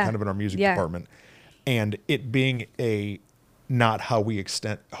had kind of in our music department. And it being a not how we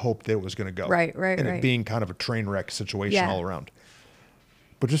hoped that it was going to go. Right. And Right. it being kind of a train wreck situation Yeah. all around.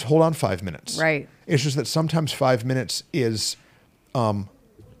 But just hold on 5 minutes. Right. It's just that sometimes 5 minutes is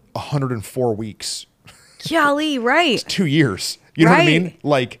 104 weeks, Jolly, right. 2 years. You know what I Right. mean?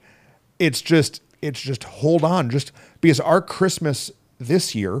 Like, it's just hold on. Just because our Christmas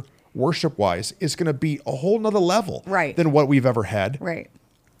this year, worship wise, is going to be a whole nother level Right. than what we've ever had. Right.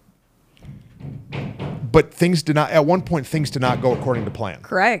 But at one point, things did not go according to plan.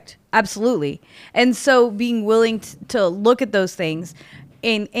 Correct. Absolutely. And so being willing to look at those things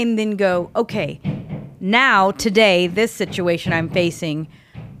and then go, okay, now, today, this situation I'm facing,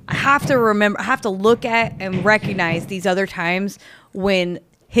 I have to look at and recognize these other times when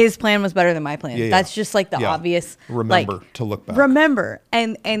his plan was better than my plan. Yeah, yeah. That's just like the Yeah. obvious. Remember like, to look back. Remember.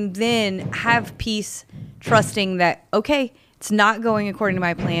 And then have peace, trusting that, okay, it's not going according to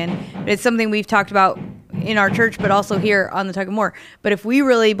my plan. It's something we've talked about in our church, but also here on the Tug of More. But if we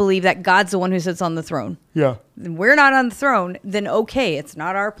really believe that God's the one who sits on the throne, Yeah. and we're not on the throne, then okay, it's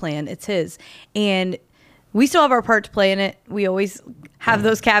not our plan, it's his. And we still have our part to play in it. We always have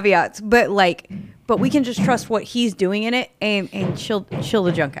those caveats, but we can just trust what he's doing in it and chill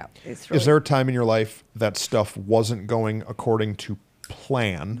the junk out. It's really, Is there a time in your life that stuff wasn't going according to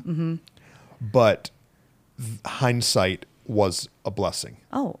plan, but hindsight was a blessing?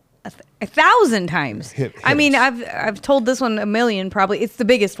 Oh, 1,000 times. Hit I mean, us. I've told this one a million, probably. It's the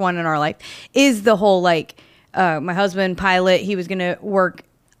biggest one in our life. Is the whole my husband, pilot, he was gonna work.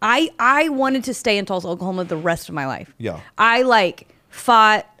 I wanted to stay in Tulsa, Oklahoma the rest of my life. Yeah. I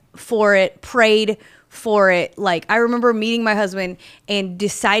fought for it, prayed for it. I remember meeting my husband and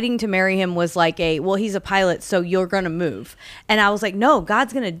deciding to marry him was well, he's a pilot, so you're going to move. And I was like, no,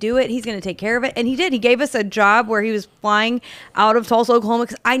 God's going to do it. He's going to take care of it. And he did. He gave us a job where he was flying out of Tulsa, Oklahoma,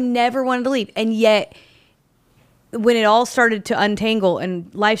 because I never wanted to leave. And yet, when it all started to untangle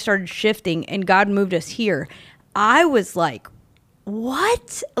and life started shifting and God moved us here, I was like,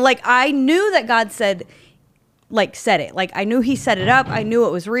 what? I knew that God said it. I knew he set it up. I knew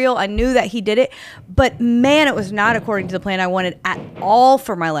it was real. I knew that he did it. But man, it was not according to the plan I wanted at all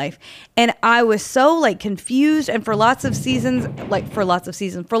for my life. And I was so confused. And for lots of seasons, for lots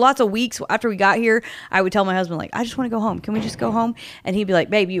of weeks after we got here, I would tell my husband, I just want to go home. Can we just go home? And he'd be like,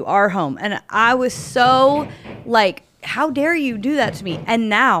 babe, you are home. And I was so how dare you do that to me? And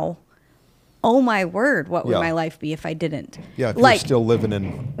now, oh my word, what would Yeah. my life be if I didn't? Yeah, if you're still living in...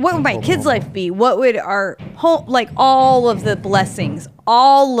 What would my kids' life be? What would our whole, all of the blessings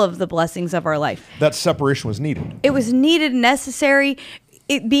of our life? That separation was needed. It was needed, necessary.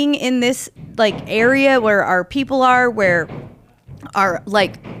 It being in this area where our people are, where our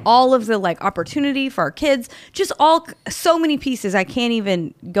all of the opportunity for our kids, just so many pieces. I can't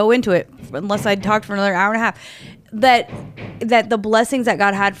even go into it unless I talked for another hour and a half. That the blessings that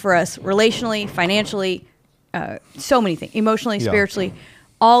God had for us relationally, financially, so many things, emotionally, Yeah. spiritually,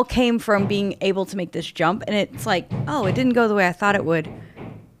 all came from being able to make this jump. And it's oh, it didn't go the way I thought it would.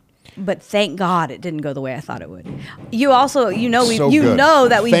 But thank God it didn't go the way I thought it would. You also, So good.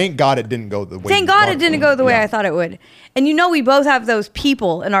 that we Thank God it didn't go the way. Thank you God thought it didn't go the way Yeah. I thought it would. And we both have those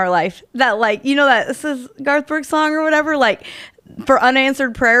people in our life that that this is Garth Brooks song or whatever, for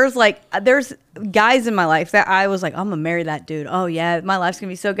unanswered prayers. There's guys in my life that I was I'm gonna marry that dude. Oh yeah, my life's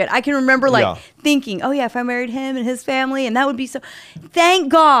gonna be so good. I can remember Yeah. thinking, oh yeah, if I married him and his family, and that would be so.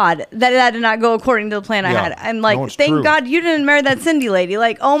 Thank God that did not go according to the plan I Yeah. had. And No, it's thank true. God you didn't marry that Cindy lady.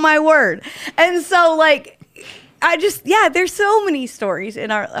 Oh my word. And so there's so many stories in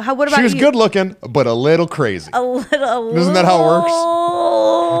our. What about She was you? good looking, but a little crazy. Isn't that how it works?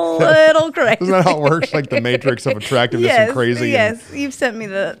 Little crazy. Isn't that how it works? Like the matrix of attractiveness and crazy. Yes, you've sent me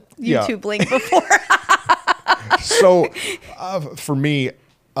the Yeah. YouTube link before. So for me,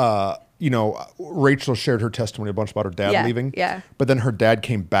 Rachel shared her testimony a bunch about her dad Yeah, leaving. yeah. But then her dad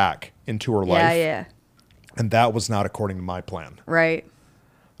came back into her life. Yeah. And that was not according to my plan. Right.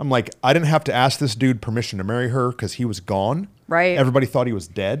 I'm like, I didn't have to ask this dude permission to marry her because he was gone. Right. Everybody thought he was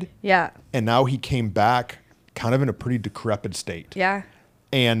dead. Yeah. And now he came back kind of in a pretty decrepit state. Yeah.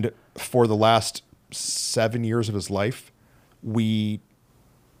 And for the last 7 years of his life, we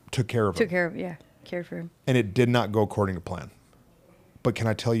took care of him. Cared for him. And it did not go according to plan. But can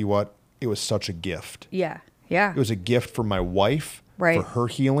I tell you what? It was such a gift. Yeah. Yeah. It was a gift for my wife, Right. for her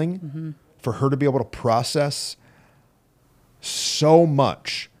healing, for her to be able to process so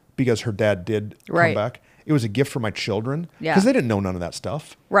much because her dad did Right. come back. It was a gift for my children Yeah. because they didn't know none of that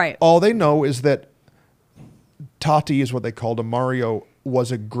stuff. Right. All they know is that Tati is what they called him. Mario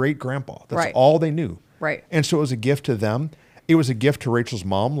was a great grandpa. That's Right. all they knew. Right. And so it was a gift to them. It was a gift to Rachel's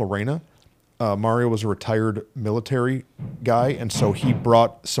mom, Lorena. Mario was a retired military guy, and so he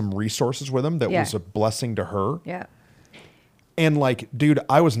brought some resources with him that was a blessing to her. Yeah. And like, dude,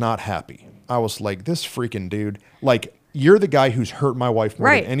 I was not happy. I was like, this freaking dude, like, you're the guy who's hurt my wife more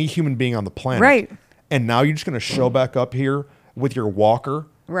than any human being on the planet. Right. And now you're just going to show back up here with your walker.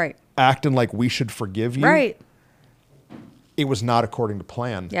 Right. Acting like we should forgive you. Right. It was not according to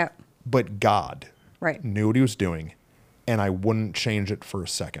plan. Yeah. But God knew what he was doing, and I wouldn't change it for a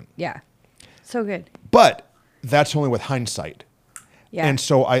second. Yeah. So good. But that's only with hindsight. Yeah. And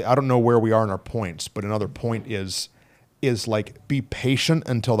so I don't know where we are in our points, but another point is like, be patient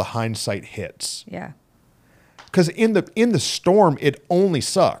until the hindsight hits. Yeah. Because in the storm, it only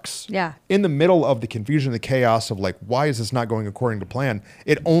sucks. Yeah. In the middle of the confusion, the chaos of like, why is this not going according to plan?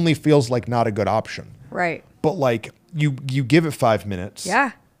 It only feels like not a good option. Right. But like, you give it 5 minutes.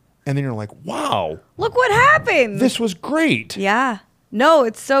 Yeah. And then you're like, wow. Look what happened. This was great. Yeah. No,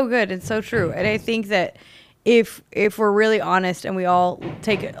 it's so good. It's so true. And I think that if we're really honest and we all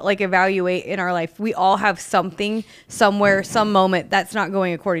evaluate in our life, we all have something somewhere, some moment that's not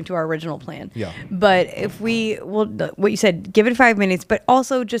going according to our original plan. Yeah. But if what you said, give it 5 minutes, but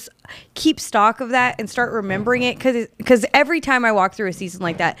also just keep stock of that and start remembering it. Cause every time I walk through a season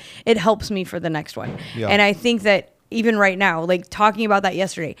like that, it helps me for the next one. Yeah. And I think that even right now, like talking about that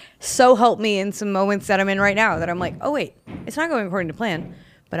yesterday, so helped me in some moments that I'm in right now that I'm like, oh wait, it's not going according to plan,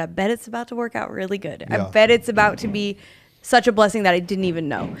 but I bet it's about to work out really good. Yeah. I bet it's about to be such a blessing that I didn't even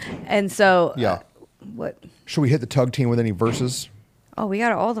know. And so, what? Should we hit the tug team with any verses? Oh, we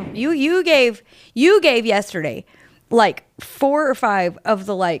got all the you gave yesterday like 4 or 5 of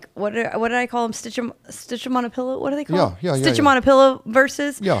the like what did I call them? Stitch them on a pillow. What do they call? Stitch them on a pillow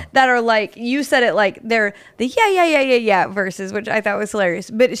verses. Yeah. That are like, you said it like they're the yeah verses, which I thought was hilarious.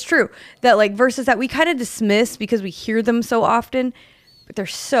 But it's true that like verses that we kind of dismiss because we hear them so often, but they're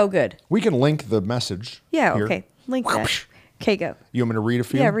so good. We can link the message. Yeah. here. Okay. Link that. Okay, go. You want me to read a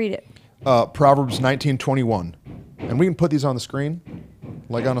few? Yeah, read it. Proverbs 19:21, and we can put these on the screen,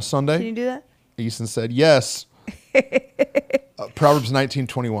 like on a Sunday. Can you do that? Easton said yes. Proverbs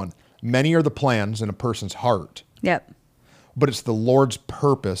 19:21. Many are the plans in a person's heart. Yep. But it's the Lord's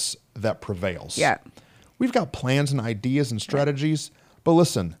purpose that prevails. Yeah. We've got plans and ideas and strategies, but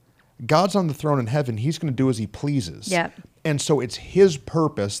listen, God's on the throne in heaven. He's going to do as he pleases. Yeah. And so it's his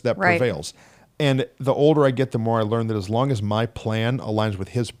purpose that prevails. And the older I get, the more I learn that as long as my plan aligns with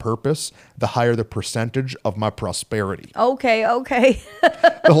his purpose, the higher the percentage of my prosperity. Okay.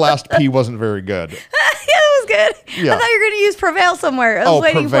 The last P wasn't very good. Yeah, that was good. Yeah. I thought you were going to use prevail somewhere. I was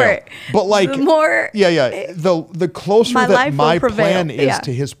waiting prevail. for it. But like, the more, the closer my that life my will prevail. plan is Yeah.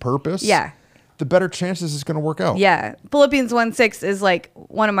 to his purpose, Yeah. the better chances it's going to work out. Yeah. Philippians 1:6 is like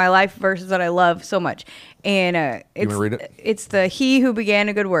one of my life verses that I love so much. And You wanna read it? It's the he who began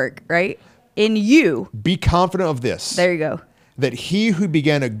a good work, right? In you. Be confident of this. There you go. That he who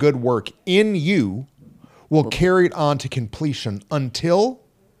began a good work in you will carry it on to completion until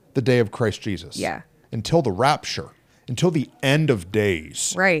the day of Christ Jesus. Yeah. Until the rapture. Until the end of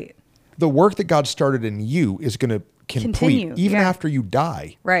days. Right. The work that God started in you is going to complete Continue, even yeah. after you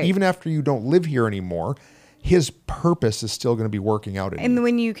die. Right. Even after you don't live here anymore. His purpose is still going to be working out in you. And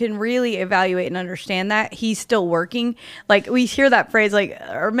when you can really evaluate and understand that he's still working, like we hear that phrase, like,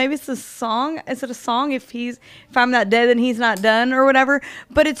 or maybe it's a song. Is it a song? If I'm not dead, then he's not done, or whatever.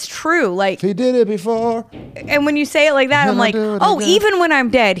 But it's true. Like, He did it before. and when you say it like that, I'm like, oh, even when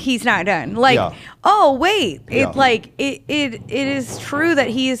I'm dead, he's not done. Like, oh wait, it is true that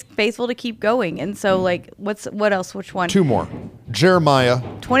he is faithful to keep going. And so, like, what else? Which one? 2 more. Jeremiah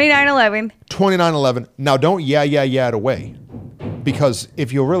 29:11. 29:11. Now don't yeah it away. Because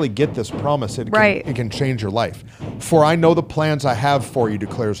if you'll really get this promise, it can change your life. For I know the plans I have for you,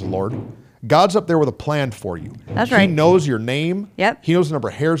 declares the Lord. God's up there with a plan for you. That's right. He knows your name. Yep. He knows the number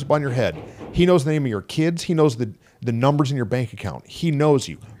of hairs upon your head. He knows the name of your kids. He knows the numbers in your bank account. He knows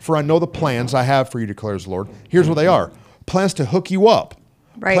you. For I know the plans I have for you, declares the Lord. Here's what they are. Plans to hook you up.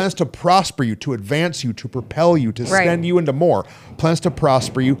 Right. Plans to prosper you, to advance you, to propel you, to send you into more. Plans to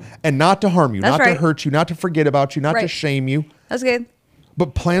prosper you and not to harm you, That's not right. to hurt you, not to forget about you, not to Right. shame you, That's good.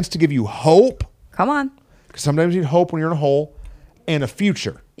 but plans to give you hope. Come on. Because sometimes you need hope when you're in a hole, and a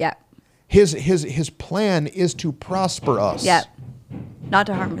future. Yeah. His plan is to prosper us. Yeah. Not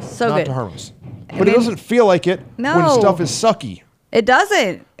to harm us. So Not good. to harm us. And But it then- doesn't feel like it when No. stuff is sucky. It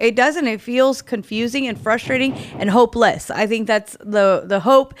doesn't. It doesn't. It feels confusing and frustrating and hopeless. I think that's the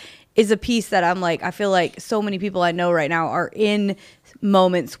hope is a piece that I'm like, I feel like so many people I know right now are in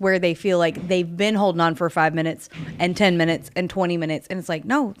moments where they feel like they've been holding on for 5 minutes and 10 minutes and 20 minutes. And it's like,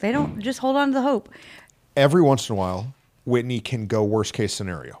 no, they don't. Just hold on to the hope. Every once in a while, Whitney can go worst case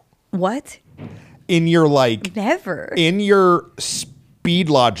scenario. What? in your like Never. in your speed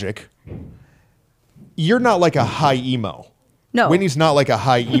logic, you're not like a high emo. No. Whitney's not like a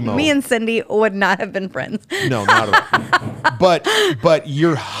high emo. Me and Cindy would not have been friends. No, not at all. But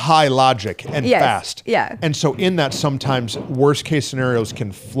you're high logic and Yes, fast. yeah. And so in that, sometimes worst case scenarios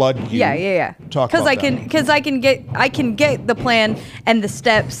can flood you. Yeah. Talk about I can get the plan and the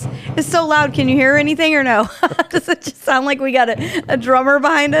steps. It's so loud. Can you hear anything or no? Does it just sound like we got a drummer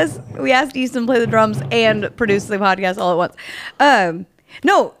behind us? We asked Easton to play the drums and produce the podcast all at once.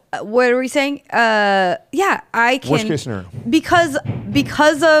 No. What are we saying? Yeah, I can. Worst case scenario. Because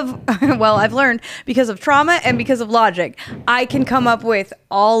of, well, I've learned because of trauma and because of logic, I can come up with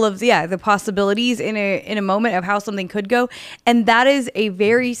all of the possibilities in a moment of how something could go, and that is a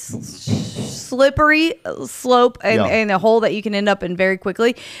very slippery slope and a hole that you can end up in very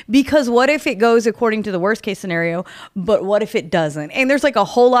quickly. Because what if it goes according to the worst case scenario, but what if it doesn't? And there's like a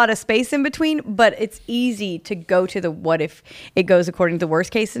whole lot of space in between, but it's easy to go to the what if it goes according to the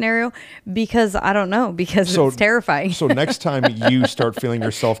worst case scenario, because I don't know, because it's terrifying. So next time you start feeling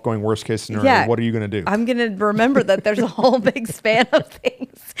yourself going worst case scenario, what are you going to do? I'm going to remember that there's a whole big span of things.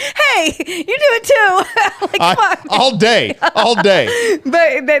 Hey, you do it too. Like, come on. All day.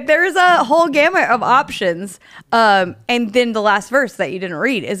 But there's a whole gamut of options. And then the last verse that you didn't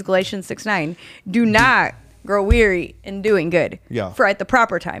read is Galatians 6:9. Do not grow weary in doing good for at the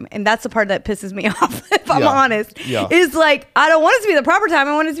proper time. And that's the part that pisses me off, if I'm honest. Is like, I don't want it to be the proper time.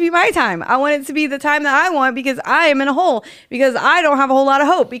 I want it to be my time. I want it to be the time that I want, because I am in a hole, because I don't have a whole lot of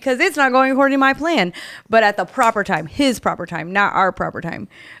hope, because it's not going according to my plan. But at the proper time, his proper time, not our proper time,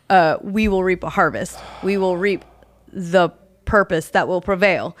 we will reap a harvest. We will reap the purpose that will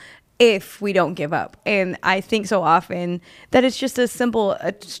prevail if we don't give up. And I think so often that it's just a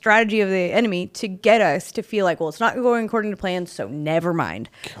strategy of the enemy to get us to feel like, well, it's not going according to plan, so never mind.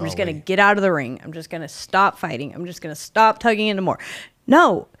 I'm just going to get out of the ring. I'm just going to stop fighting. I'm just going to stop tugging into more.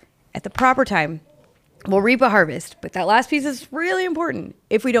 No, at the proper time, we'll reap a harvest. But that last piece is really important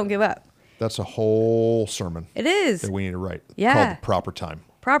if we don't give up. That's a whole sermon. It is. That we need to write. Yeah. Called The Proper Time.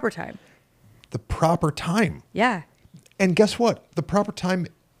 Proper time. The proper time. Yeah. And guess what? The proper time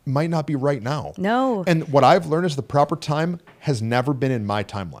might not be right now. No. And what I've learned is the proper time has never been in my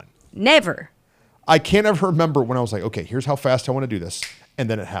timeline. Never. I can't ever remember when I was like, okay, here's how fast I want to do this. And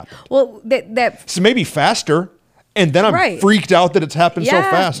then it happened. Well, So maybe faster. And then I'm freaked out that it's happened so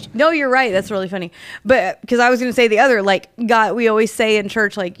fast. No, you're right. That's really funny. But because I was going to say the other, like, God, we always say in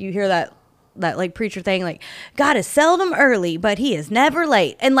church, like, you hear that like preacher thing, like, God is seldom early, but he is never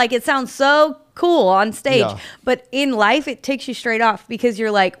late. And like, it sounds so cool on stage, but in life it takes you straight off, because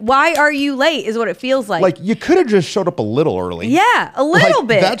you're like, why are you late is what it feels like. Like, you could have just showed up a little early. Yeah, a little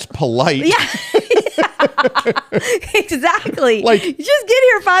bit. That's polite. Yeah. Exactly. Like, you just get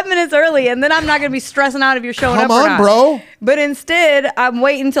here 5 minutes early, and then I'm not going to be stressing out if you're showing up or not. Come on, bro. But instead, I'm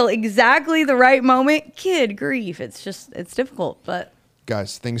waiting until exactly the right moment. Kid grief. It's difficult, but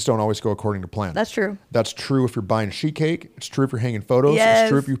guys, things don't always go according to plan. That's true. That's true if you're buying sheet cake. It's true if you're hanging photos. Yes. It's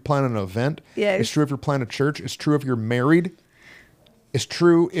true if you're planning an event. Yes. It's true if you're planning a church. It's true if you're married. It's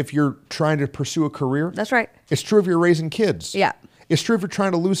true if you're trying to pursue a career. That's right. It's true if you're raising kids. Yeah. It's true if you're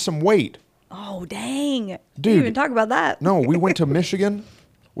trying to lose some weight. Oh, dang. Dude. Didn't even talk about that. No, we went to Michigan.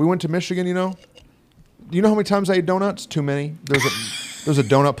 You know. Do you know how many times I ate donuts? Too many. There's a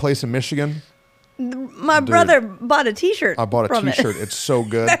donut place in Michigan. My brother bought a T-shirt. I bought a T-shirt. It's so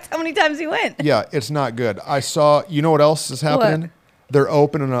good. That's how many times he went. Yeah, it's not good. I saw. You know what else is happening? What? They're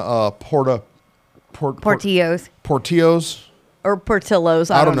opening a Portillo's or Portillo's.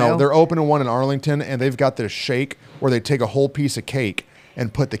 I don't know. They're opening one in Arlington, and they've got this shake where they take a whole piece of cake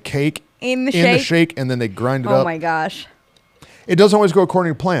and put the cake in the shake, and then they grind it up. Oh my gosh! It doesn't always go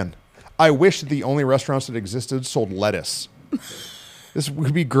according to plan. I wish that the only restaurants that existed sold lettuce. This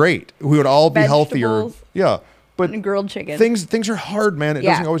would be great. We would all be healthier. Yeah. But and grilled chicken. Things are hard, man. It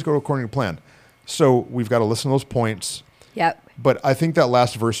doesn't always go according to plan. So we've got to listen to those points. Yep. But I think that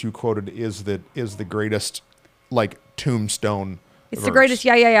last verse you quoted is the greatest, like, tombstone. It's the greatest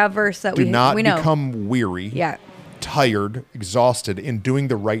verse that we know. Do not become weary, tired, exhausted in doing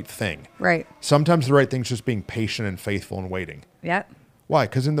the right thing. Right. Sometimes the right thing is just being patient and faithful and waiting. Yep. Why?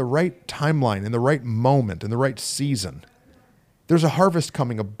 Because in the right timeline, in the right moment, in the right season, there's a harvest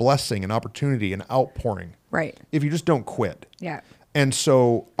coming, a blessing, an opportunity, an outpouring. Right. If you just don't quit. Yeah. And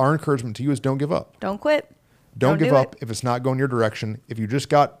so our encouragement to you is don't give up. Don't quit. Don't give up if it's not going your direction. If you just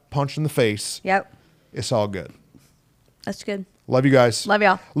got punched in the face, it's all good. That's good. Love you guys. Love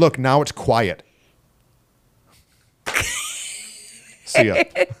y'all. Look, now it's quiet. See ya.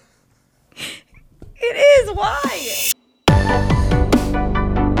 It is. Why?